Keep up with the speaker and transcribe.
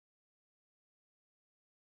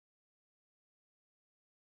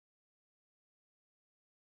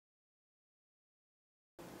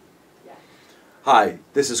Hi,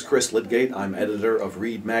 this is Chris Lidgate. I'm editor of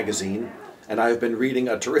Read Magazine, and I've been reading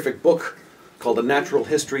a terrific book called A Natural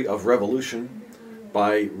History of Revolution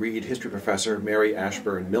by Reed history professor Mary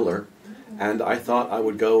Ashburn Miller, and I thought I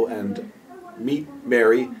would go and meet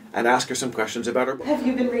Mary and ask her some questions about her book. Have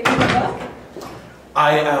you been reading the book?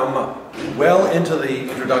 I am well into the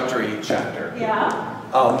introductory chapter. Yeah.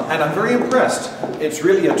 And I'm very impressed. It's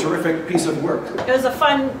really a terrific piece of work. It was a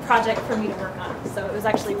fun project for me to work on, so it was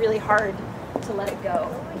actually really hard to let it go.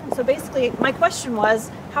 So basically, my question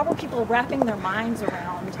was, how were people wrapping their minds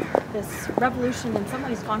around this revolution in some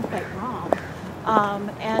ways gone quite wrong?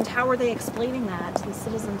 And how were they explaining that to the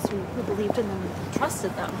citizens who believed in them and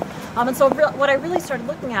trusted them? And so what I really started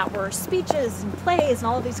looking at were speeches and plays and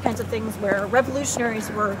all of these kinds of things where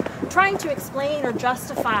revolutionaries were trying to explain or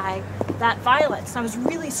justify that violence. And I was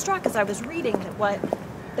really struck as I was reading that what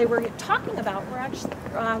they were talking about were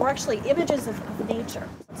actually images of nature.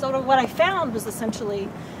 So what I found was essentially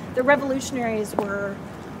the revolutionaries were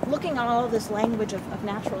looking at all of this language of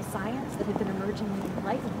natural science that had been emerging in the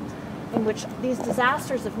Enlightenment, in which these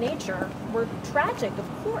disasters of nature were tragic, of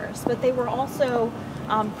course, but they were also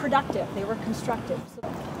productive, they were constructive.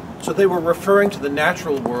 So they were referring to the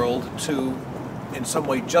natural world to, in some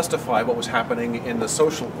way, justify what was happening in the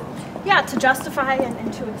social world. Yeah, to justify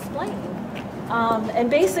and to explain. And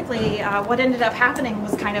basically, what ended up happening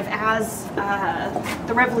was kind of as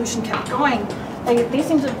the revolution kept going, they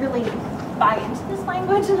seemed to really buy into this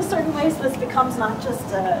language in a certain way, so this becomes not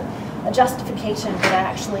just a justification, but it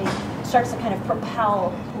actually starts to kind of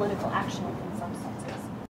propel political action in some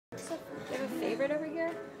senses. So, do you have a favorite over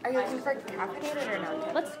here? Are you looking for caffeinated or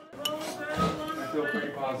no? Let's. I feel pretty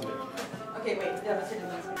positive. Okay, wait. Yeah, let's do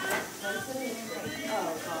this.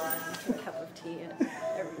 Oh God, a cup of tea and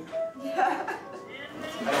everything. Yeah.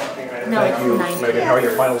 Thank you, Megan. How are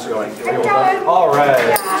your finals going? Good. All right.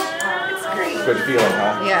 Yeah. It's great. Good feeling,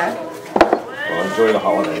 huh? Yeah. Well, enjoy the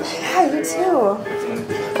holidays. Yeah, you too.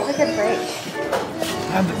 Have a good break.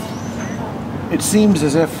 And it seems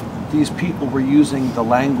as if these people were using the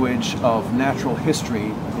language of natural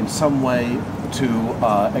history in some way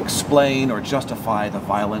to explain or justify the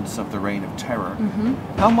violence of the Reign of Terror. Mm-hmm.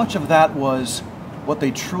 How much of that was what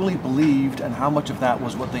they truly believed, and how much of that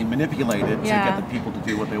was what they manipulated to get the people to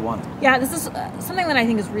do what they wanted? Yeah, this is something that I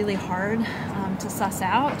think is really hard to suss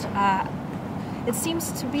out. It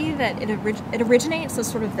seems to be that it originates as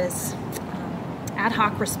sort of this ad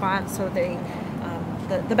hoc response. So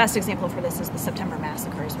the best example for this is the September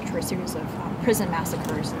massacres, which were a series of prison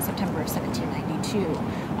massacres in September of 1792,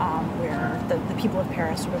 where the people of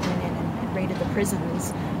Paris sort of went in and raided the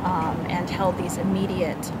prisons and held these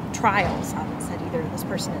immediate trials. And said either this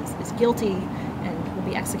person is guilty and will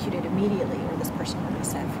be executed immediately, or this person will be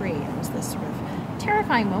set free. And it was this sort of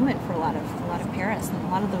terrifying moment for a lot of Paris, and a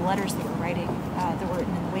lot of the letters they were writing, that were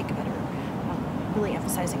written in the wake of it, are really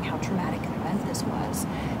emphasizing how traumatic an event this was.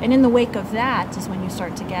 And in the wake of that is when you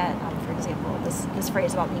start to get, for example, this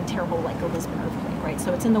phrase about being terrible like a Lisbon earthquake, right?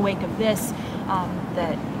 So it's in the wake of this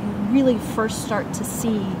that you really first start to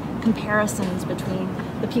see comparisons between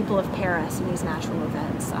the people of Paris and these natural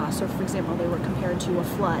events. So, for example, they were compared to a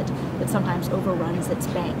flood that sometimes overruns its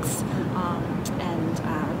banks,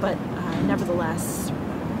 but nevertheless,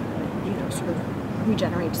 sort of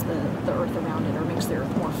regenerates the earth around it, or makes the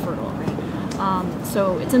earth more fertile, right?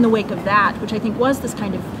 So it's in the wake of that, which I think was this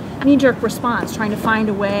kind of knee-jerk response, trying to find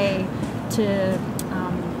a way to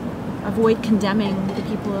avoid condemning the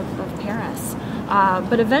people of Paris.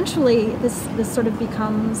 But eventually, this sort of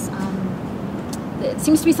becomes, it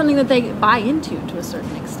seems to be something that they buy into to a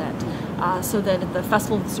certain extent. So that at the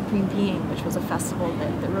Festival of the Supreme Being, which was a festival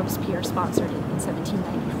that Robespierre sponsored in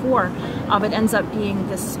 1794, it ends up being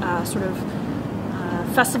this sort of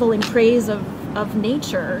festival in praise of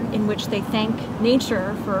nature, in which they thank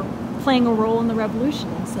nature for playing a role in the revolution,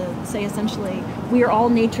 and so say essentially, we are all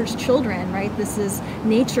nature's children, right? This is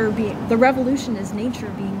nature the revolution is nature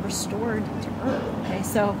being restored to earth. Okay,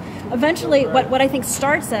 so eventually, what I think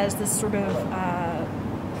starts as this sort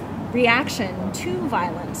of reaction to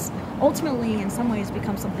violence, ultimately in some ways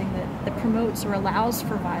becomes something that promotes or allows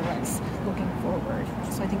for violence looking forward.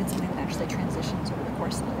 So I think it's something that actually transitions over the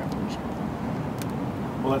course of the revolution.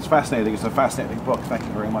 Well, that's fascinating. It's a fascinating book. Thank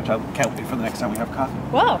you very much. I can't wait for the next time we have coffee.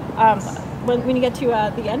 Well, when you get to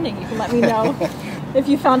the ending, you can let me know if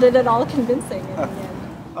you found it at all convincing in the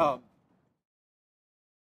end.